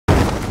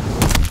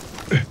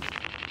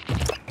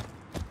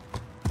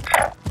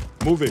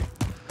Moving.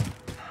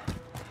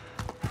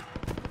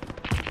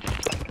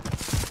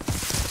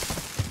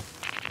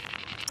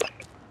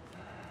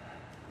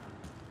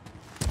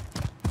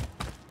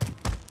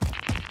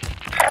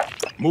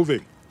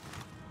 Moving.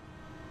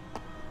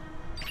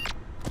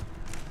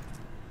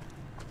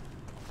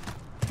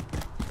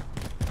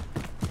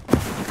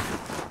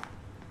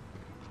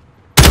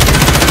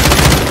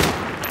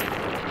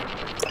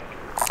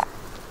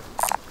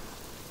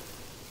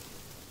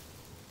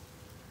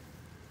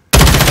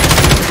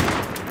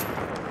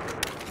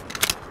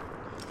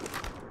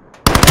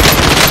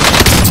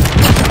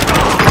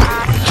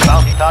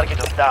 Bounty target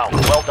is down.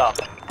 Well done.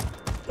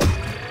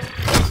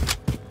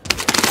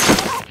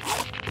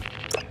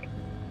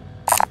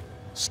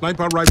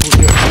 Sniper rifle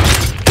here.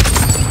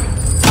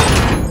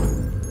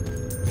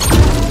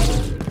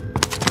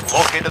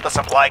 Located the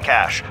supply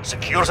cache.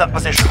 Secure that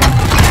position.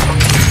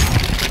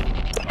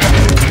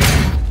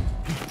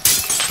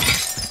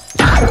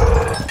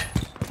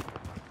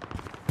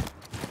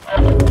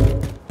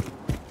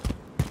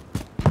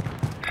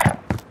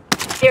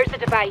 There's the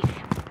device.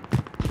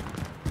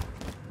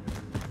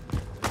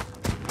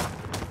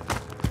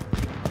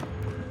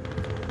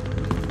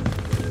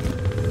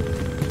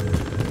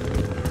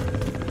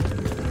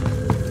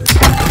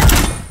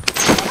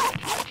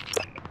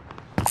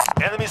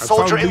 Enemy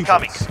soldier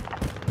incoming.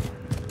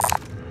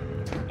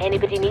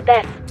 Anybody need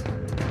that?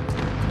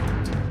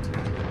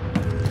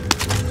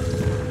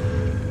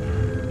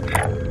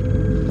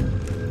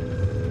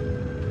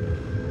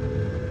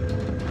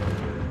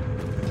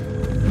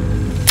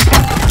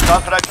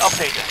 Contract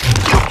updated.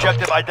 New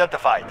objective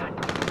identified.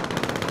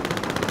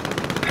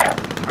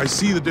 I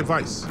see the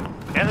device.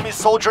 Enemy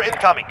soldier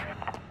incoming.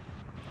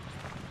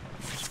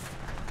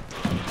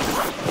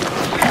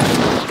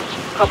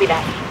 Copy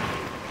that.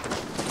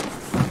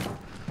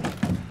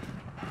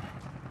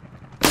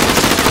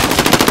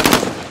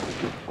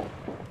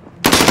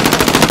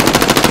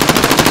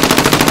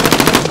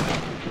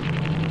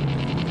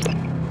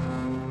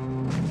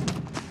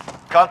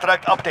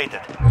 Contract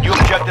updated. New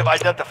objective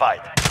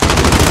identified.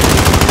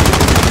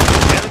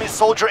 Enemy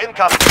soldier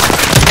incoming.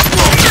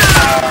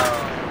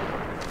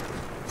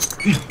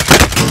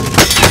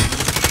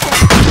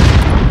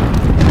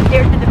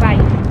 There's the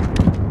device.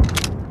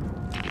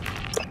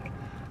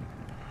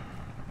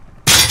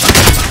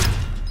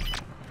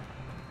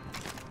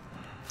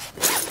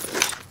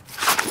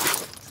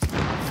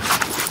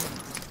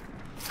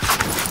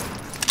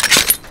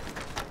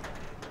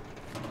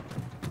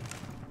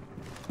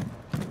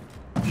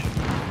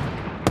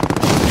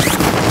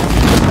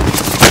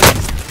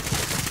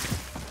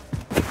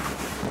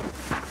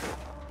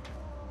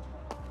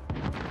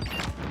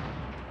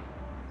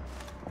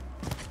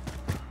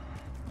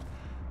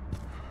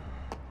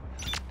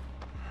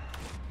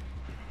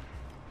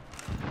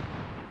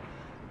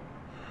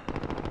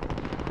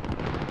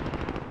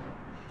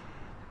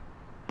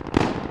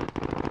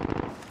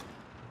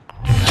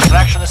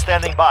 Extraction is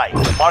standing by.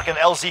 Mark an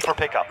LZ for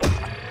pickup.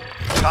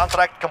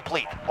 Contract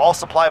complete. All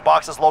supply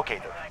boxes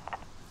located.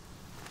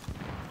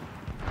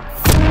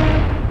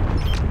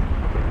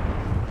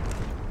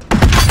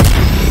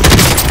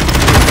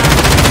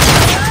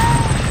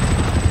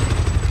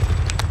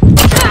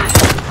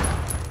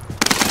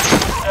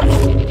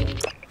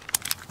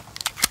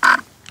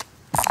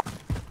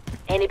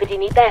 Anybody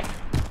need that?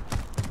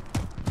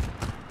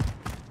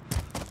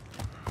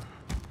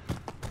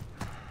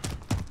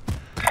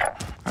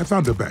 I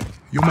found a bag.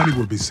 Your money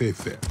will be safe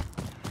there.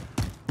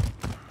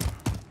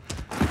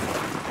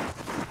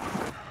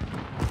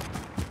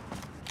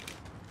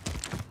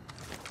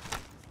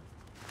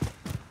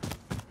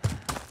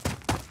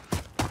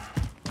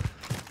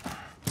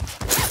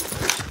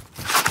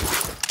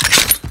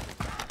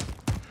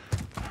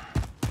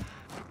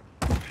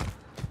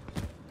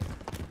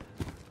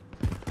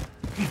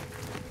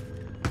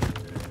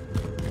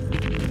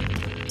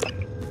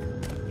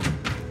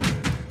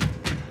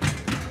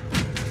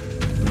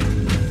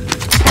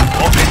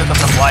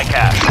 Supply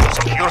cache.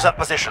 Secure that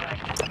position.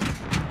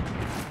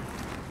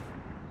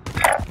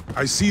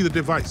 I see the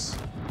device.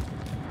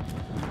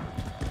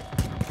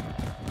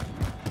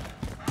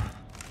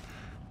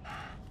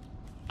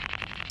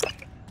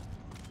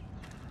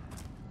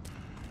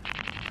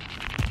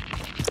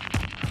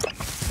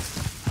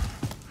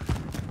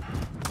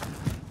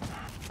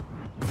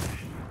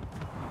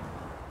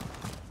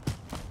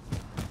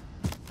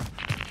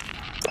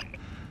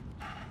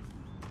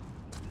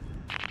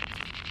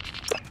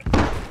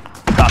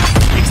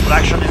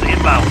 Extraction is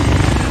inbound.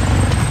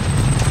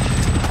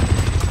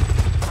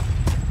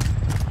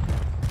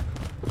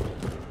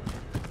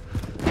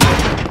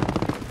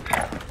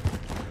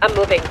 I'm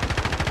moving.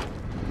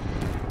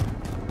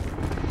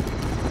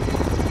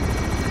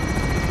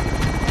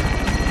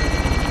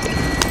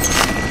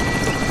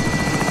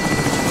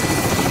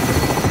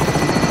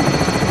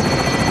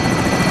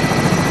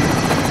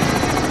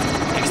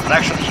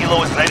 Extraction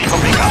helo is ready for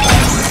pickup.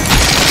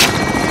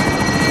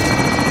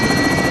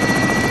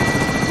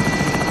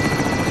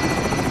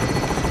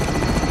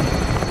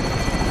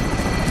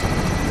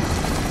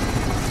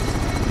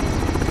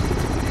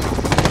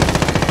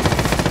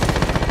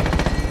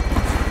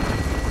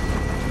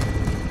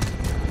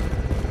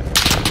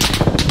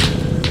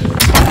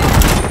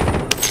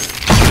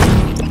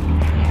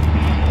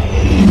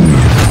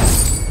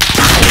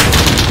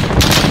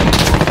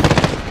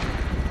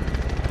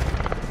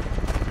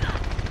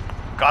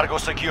 Cargo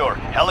secure.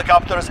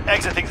 Helicopters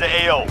exiting the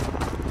AO.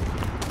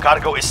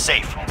 Cargo is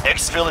safe.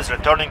 Exfil is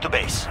returning to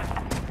base.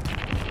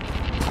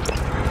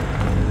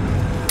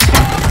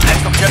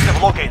 Next objective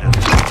located.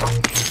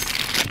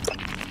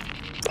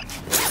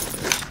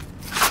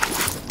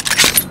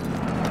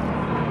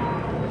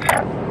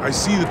 I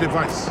see the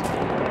device.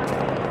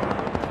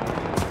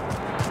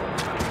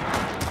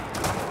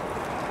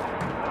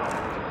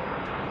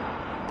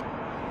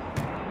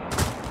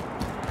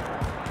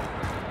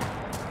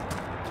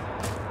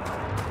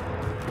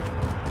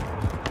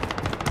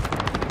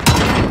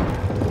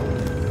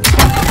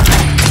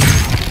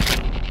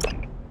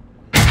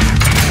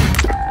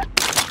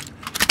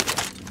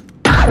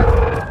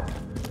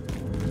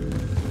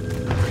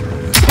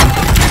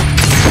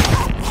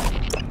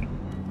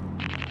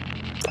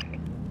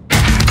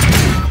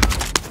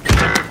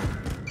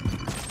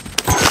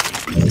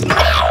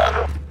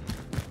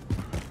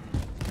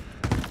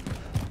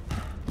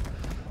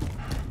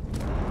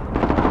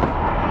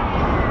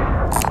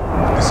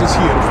 This is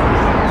here for me.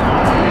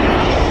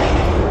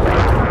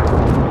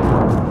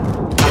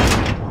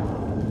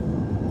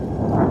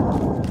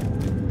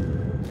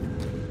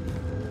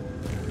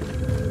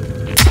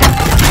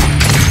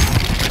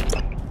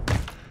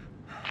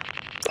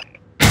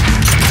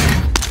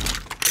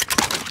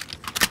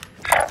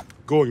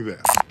 Going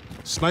there.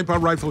 Sniper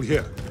rifle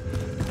here.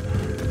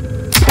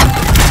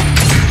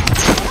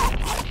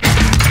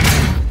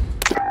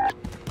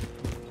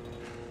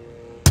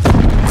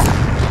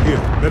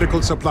 Here,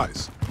 medical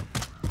supplies.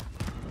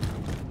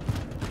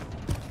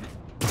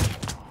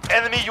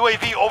 Enemy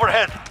UAV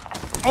overhead.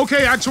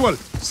 Okay, actual.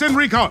 Send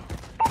recon.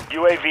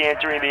 UAV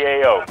entering the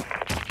AO.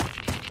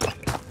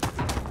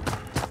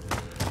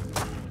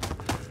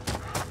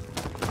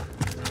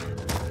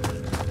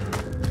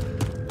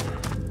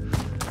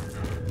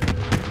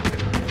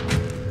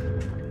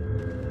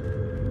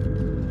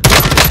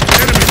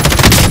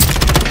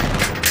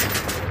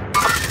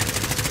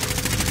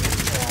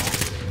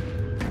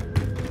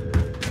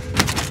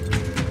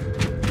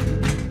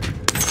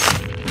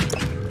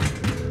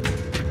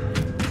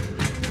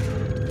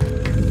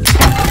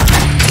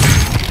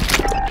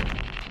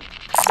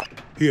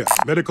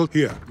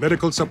 Here,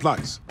 medical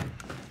supplies.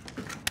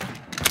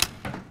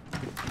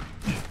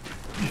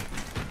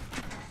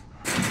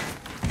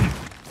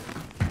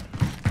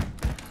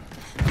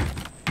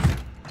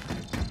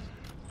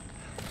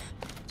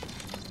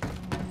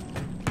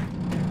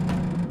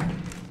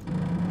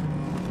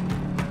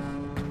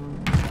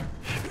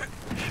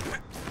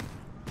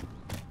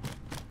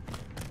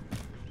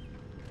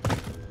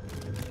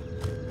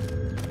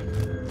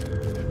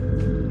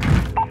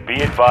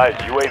 Be advised,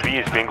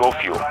 UAV is bingo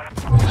fuel.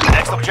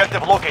 Next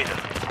objective located.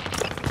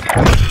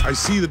 I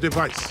see the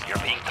device. You're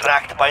being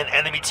tracked by an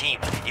enemy team.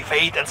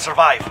 Evade and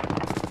survive.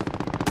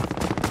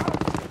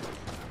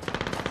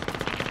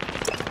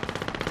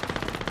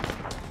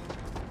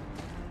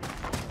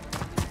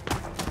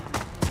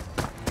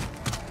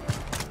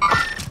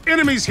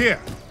 Enemies here.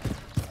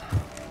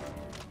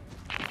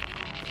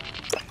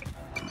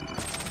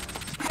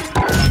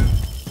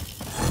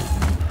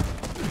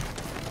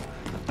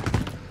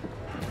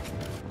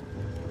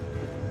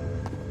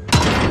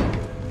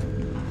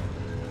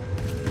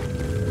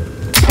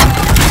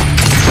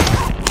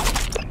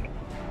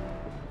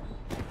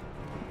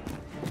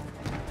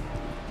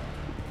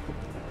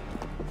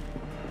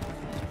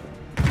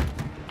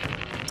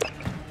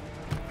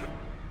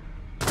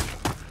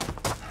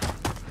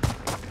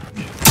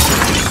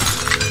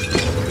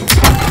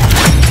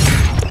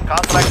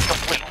 Contract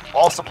complete.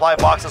 All supply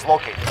boxes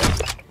located.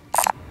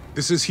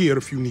 This is here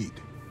if you need.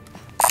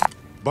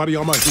 Body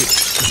armor here.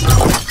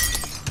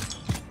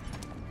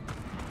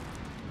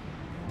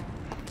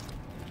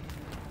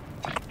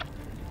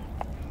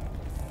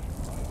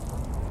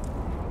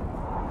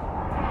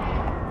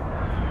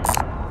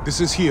 This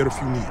is here if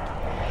you need.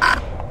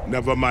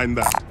 Never mind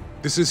that.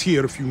 This is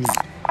here if you need.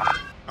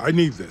 I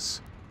need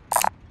this.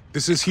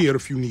 This is here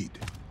if you need.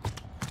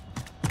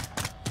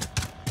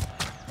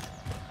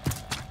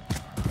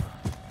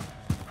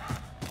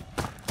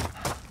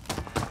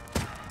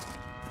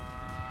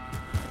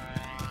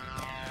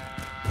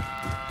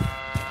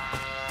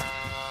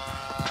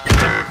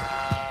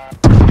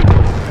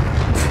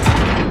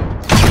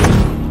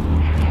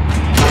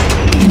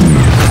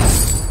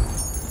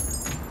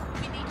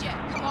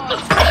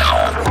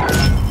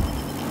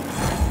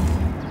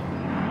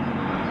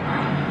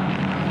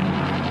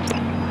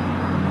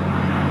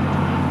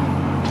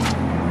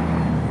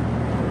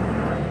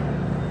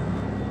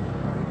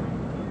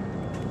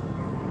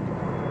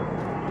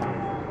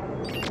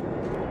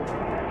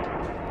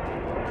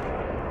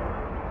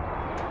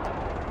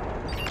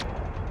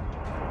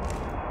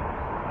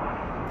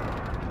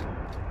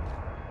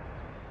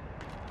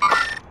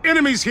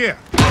 Enemies here!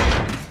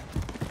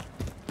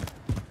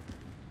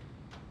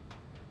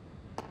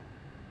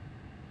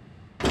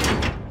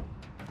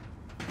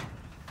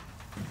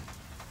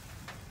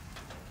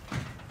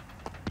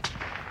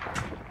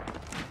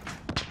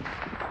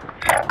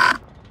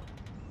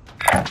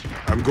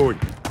 I'm going.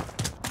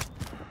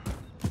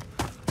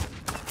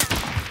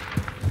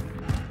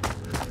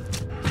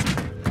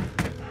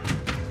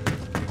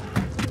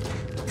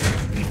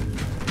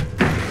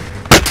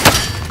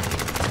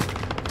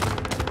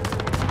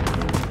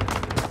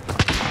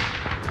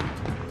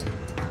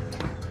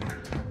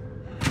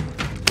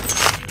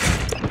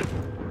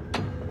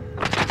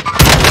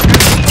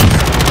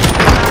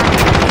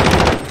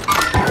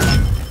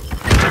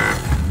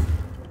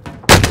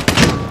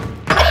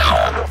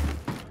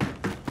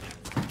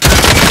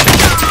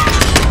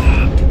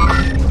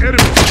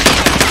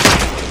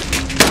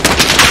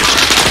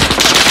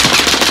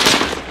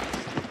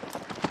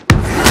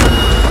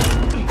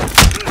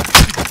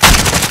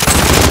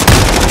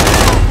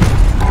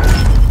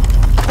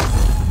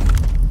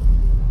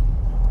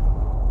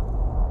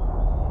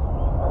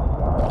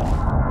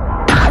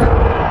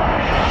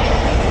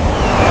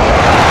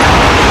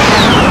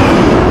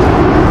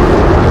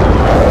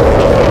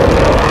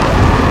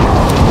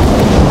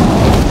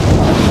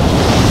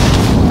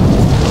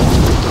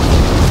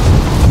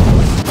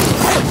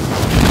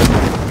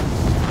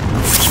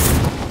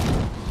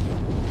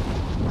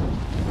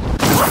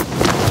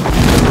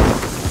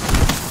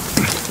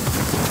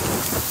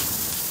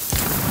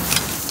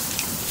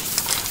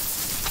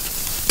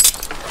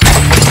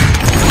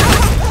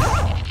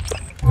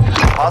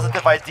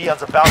 positive ID on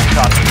the bounty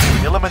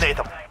target. Eliminate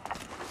them.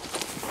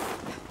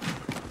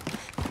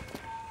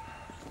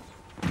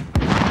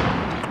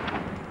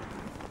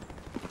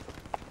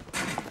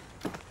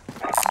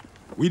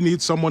 We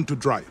need someone to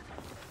drive.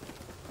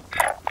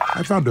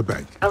 I found a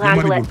bank. I'll Your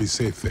handle money it. will be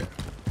safe there.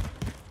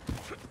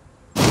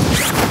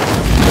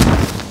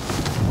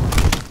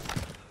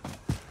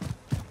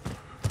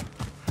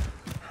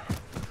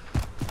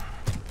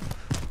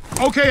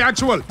 Okay,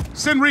 actual.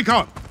 Send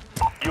recon.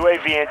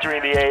 UAV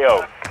entering the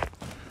AO.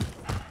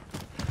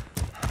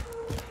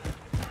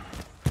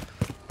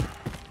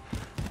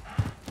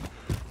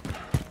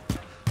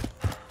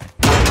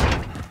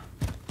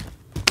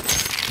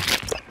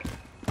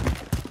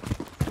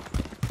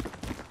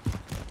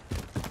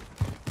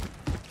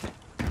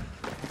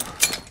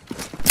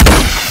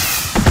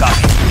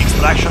 Copy.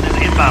 Extraction is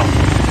inbound.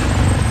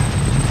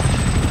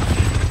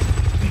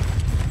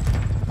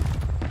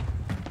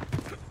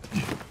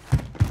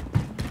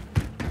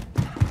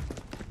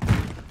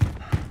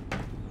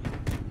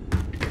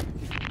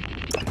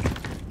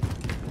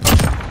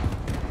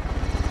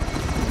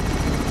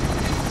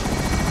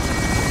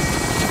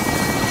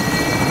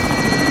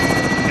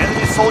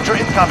 Enemy soldier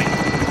incoming.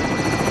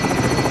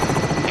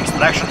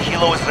 Extraction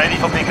helo is ready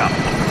for pickup.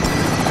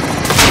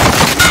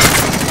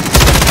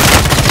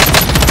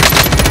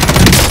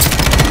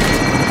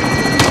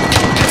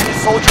 Enemy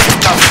soldier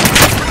incoming.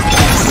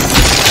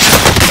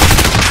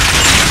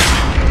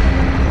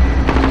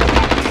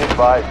 Be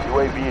advised,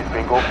 UAV is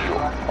bingo fuel.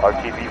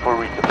 RTV for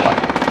resupply.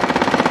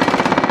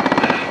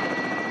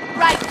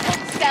 Right,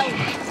 hold still.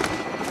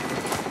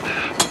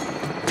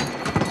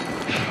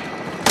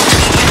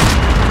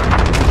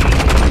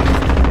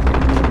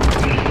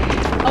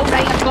 All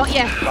right, I've got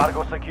you.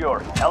 Cargo secure.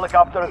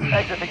 Helicopter is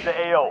exiting the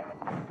AO.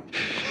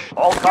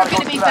 All cargo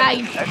gonna be strapped.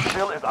 fine.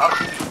 Exfil is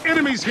RTB.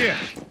 Enemies here.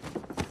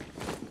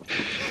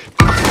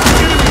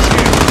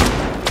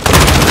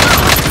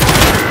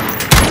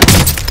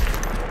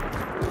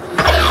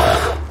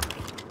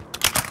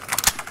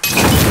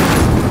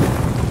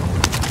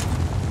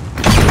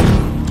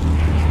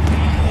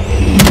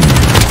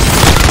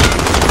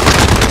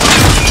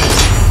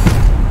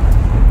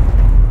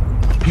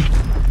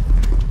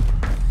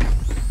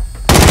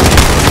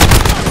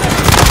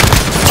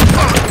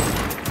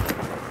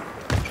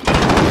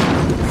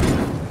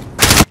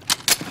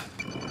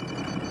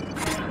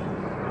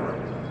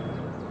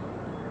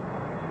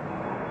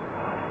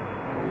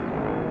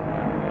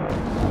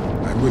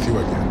 I'm with you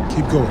again.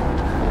 Keep going.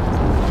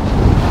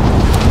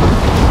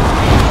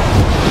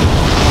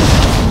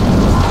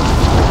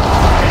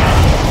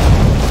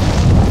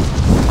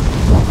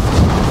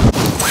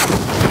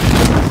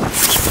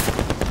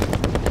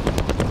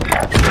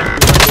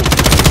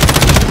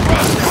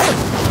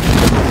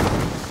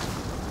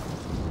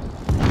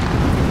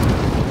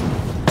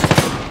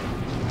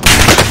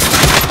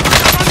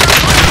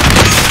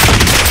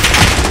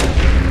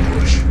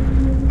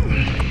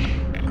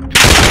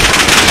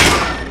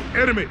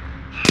 Enemy!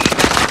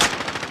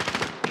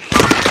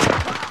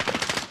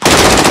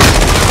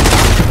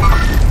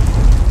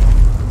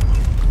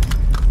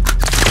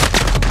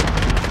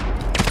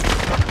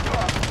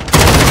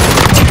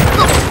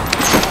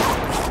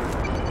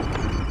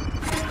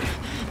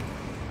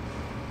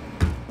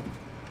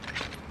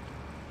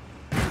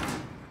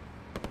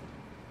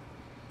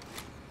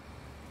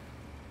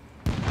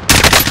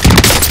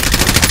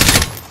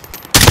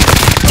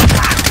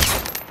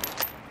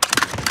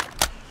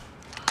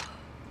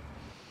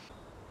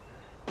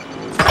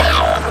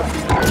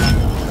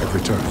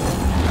 Return.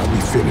 Now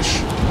we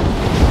finish.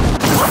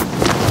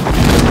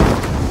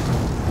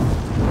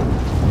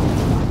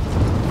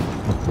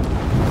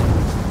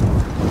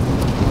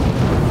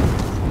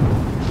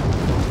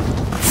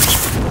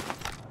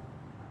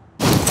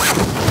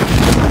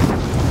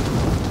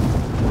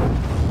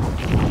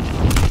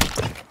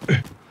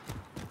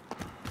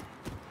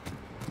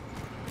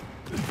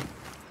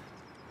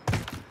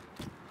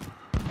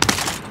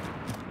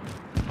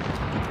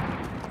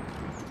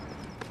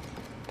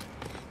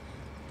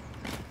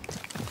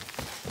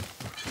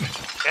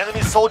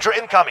 Enemy soldier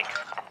incoming.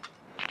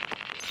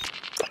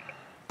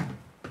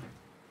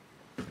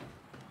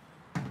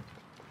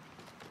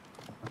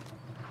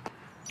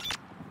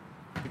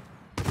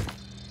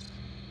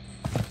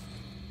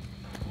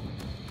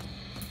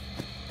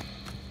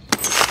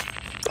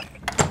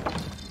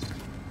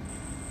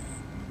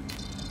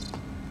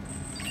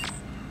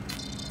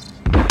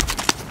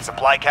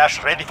 Supply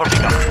cache ready for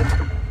pickup.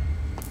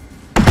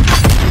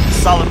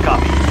 Solid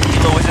copy.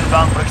 Kilo is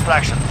inbound for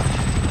extraction.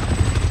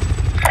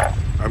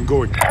 I'm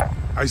going.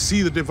 I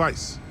see the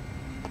device.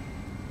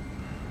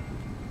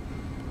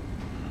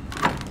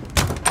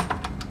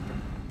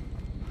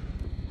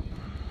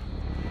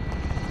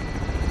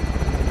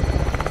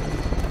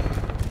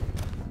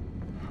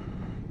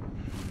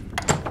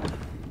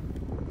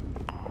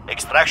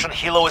 Extraction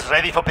helo is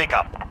ready for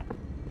pickup.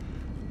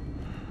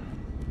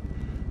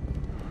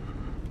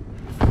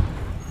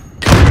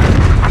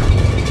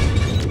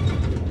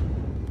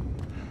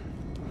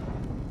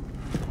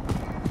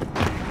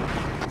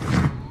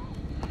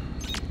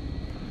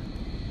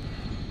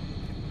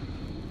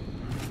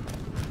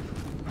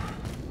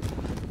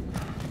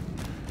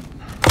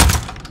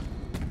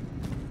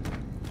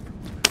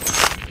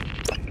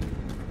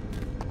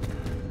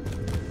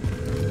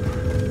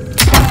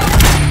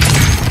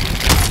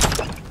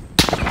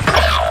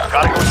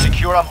 Cargo is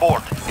secure on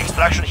board.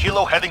 Extraction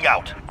helo heading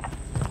out.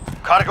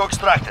 Cargo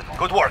extracted.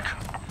 Good work.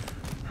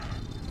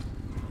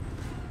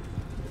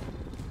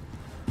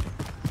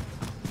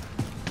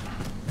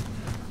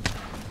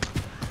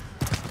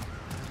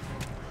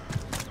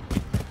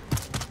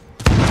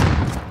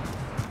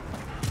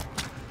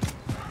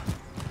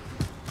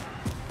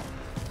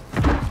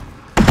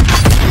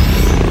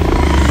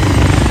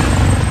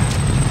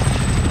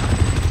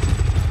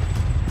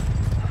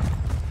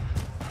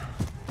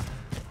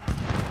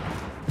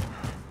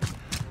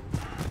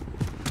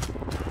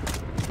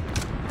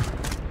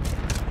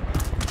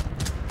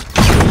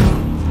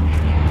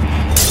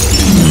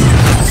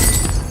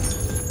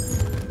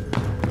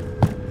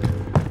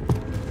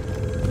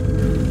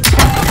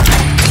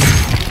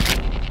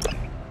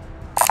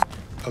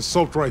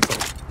 Assault rifle.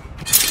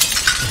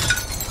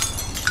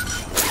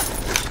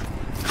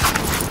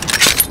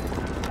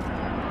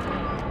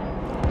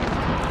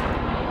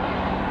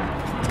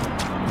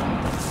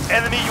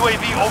 Enemy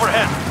UAV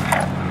overhead.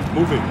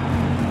 Moving.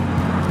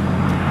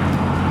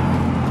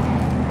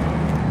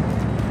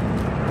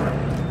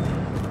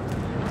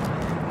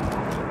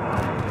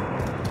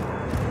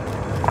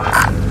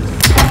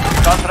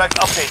 Contract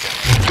updated.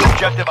 New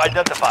objective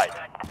identified.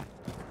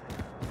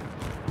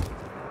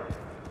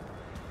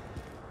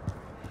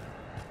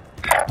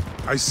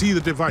 I see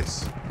the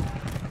device.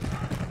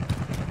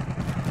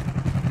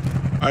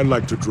 I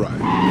like to drive.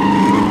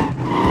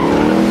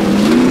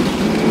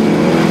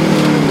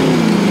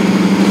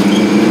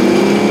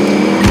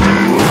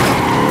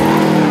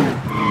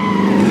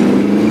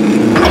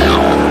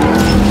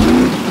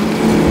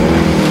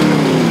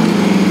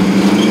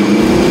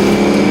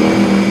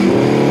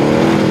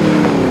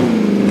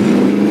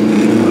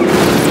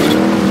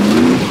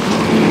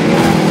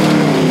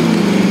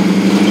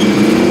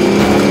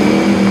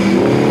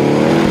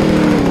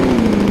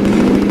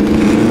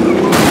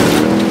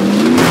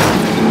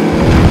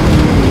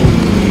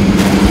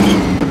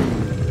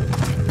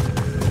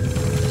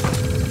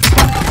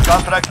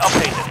 Contract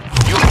updated.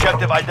 New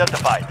objective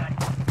identified.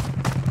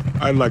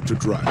 I like to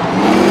drive.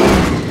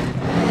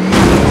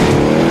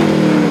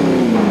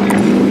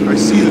 I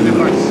see the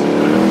device.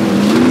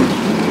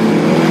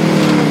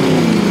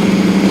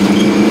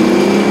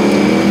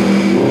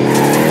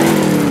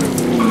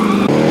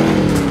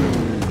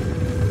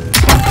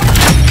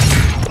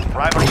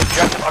 Primary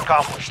objective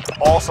accomplished.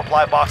 All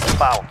supply boxes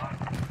found.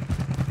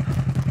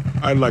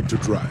 I like to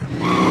drive.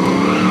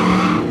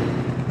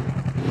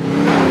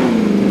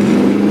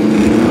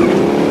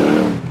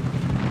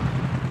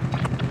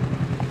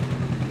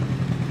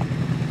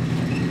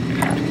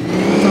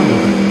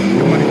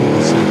 Your money will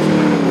be safe.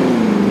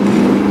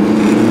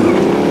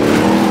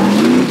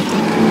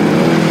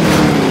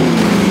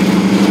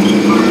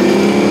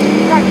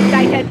 Target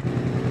sighted.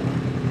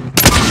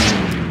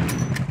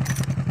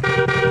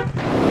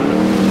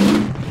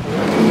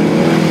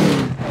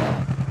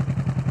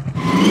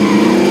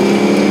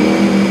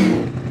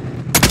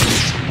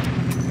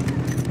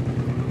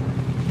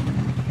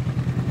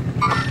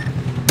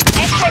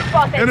 X-ray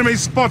spotted. Enemy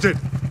spotted!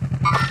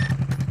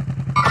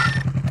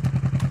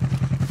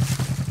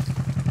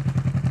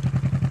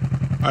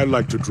 I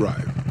like to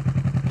drive.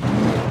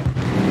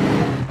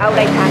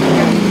 Outright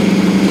passenger.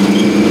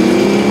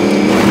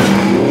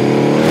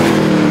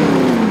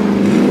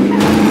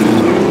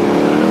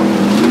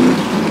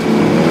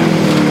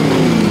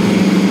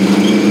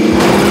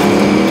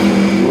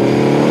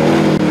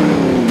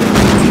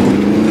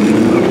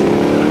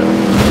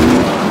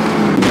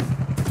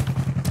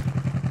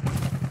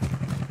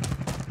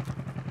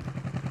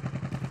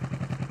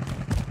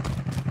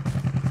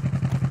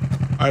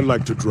 I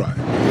like to drive.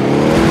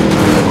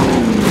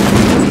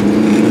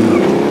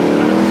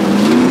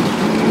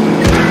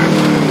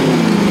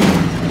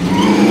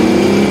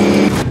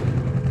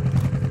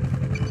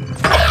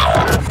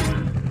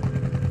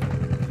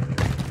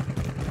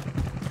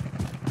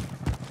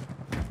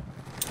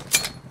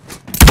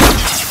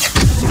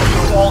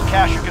 All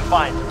cash you can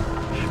find.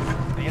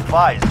 Be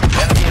advised,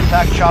 enemy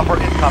attack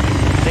chopper incoming.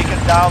 Take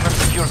it down and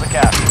secure the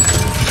cash.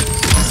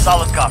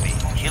 Solid copy.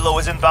 Helo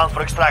is inbound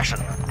for extraction.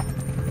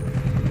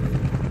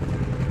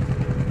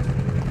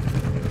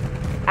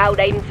 Out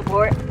aim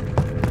support.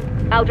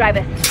 I'll drive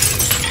it.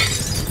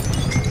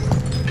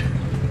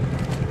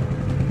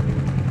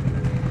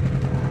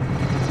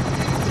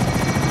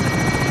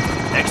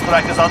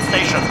 Extract is on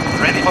station,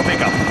 ready for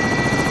pickup.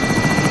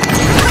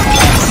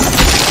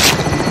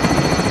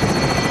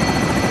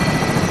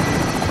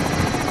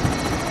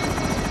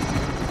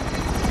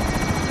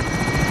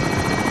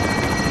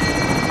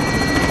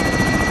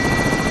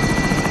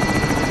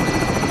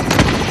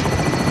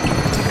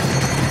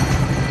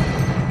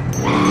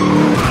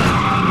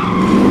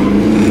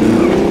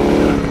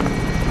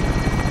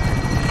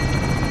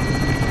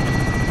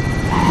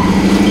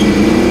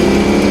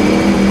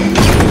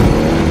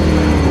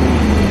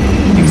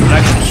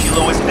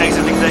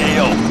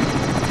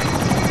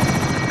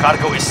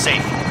 Cargo is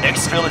safe.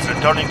 Exfil is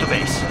returning to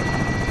base.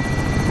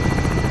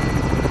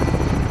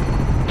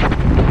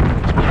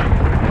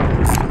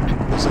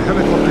 There's a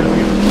helicopter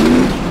here.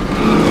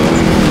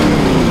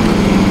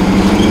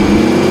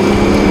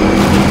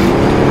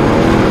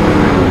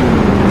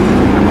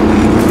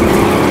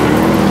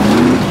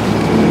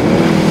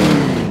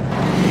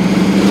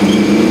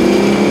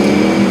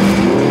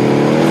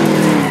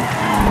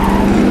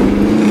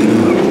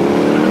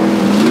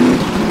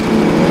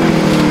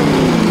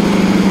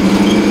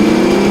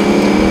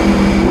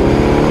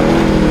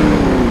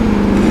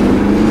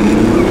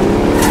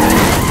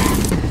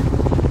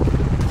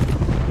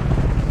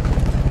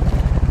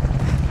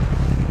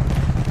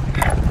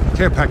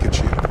 Care package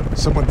here.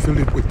 Someone filled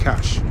it with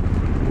cash.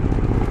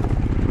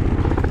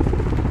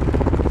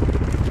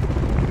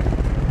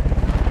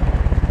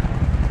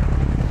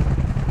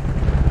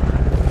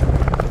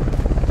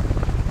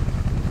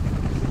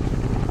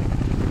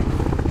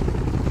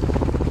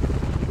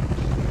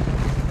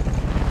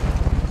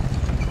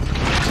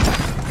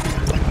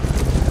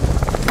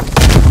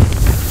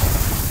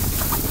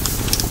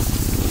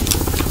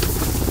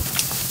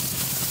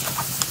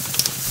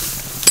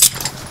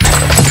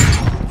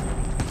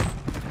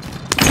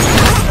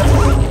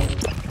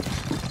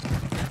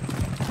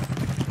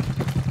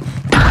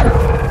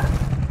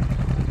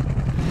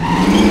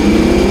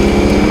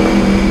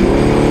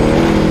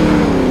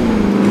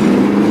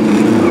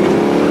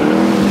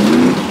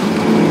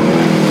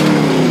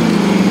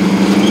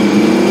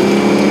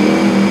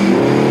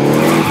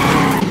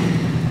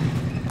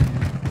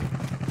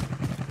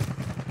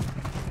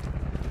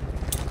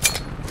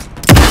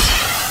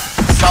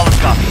 Solid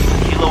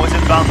copy. Kilo is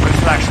inbound for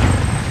extraction.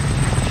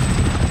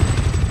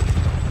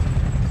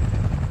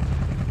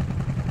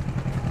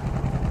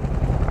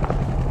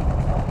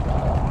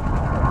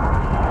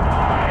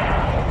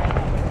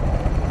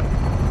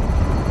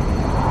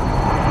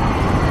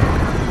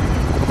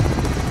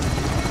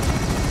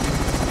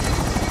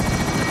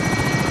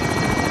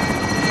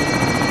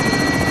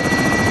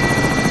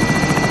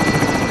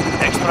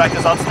 Extract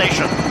is on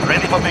station,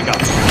 ready for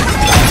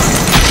pickup.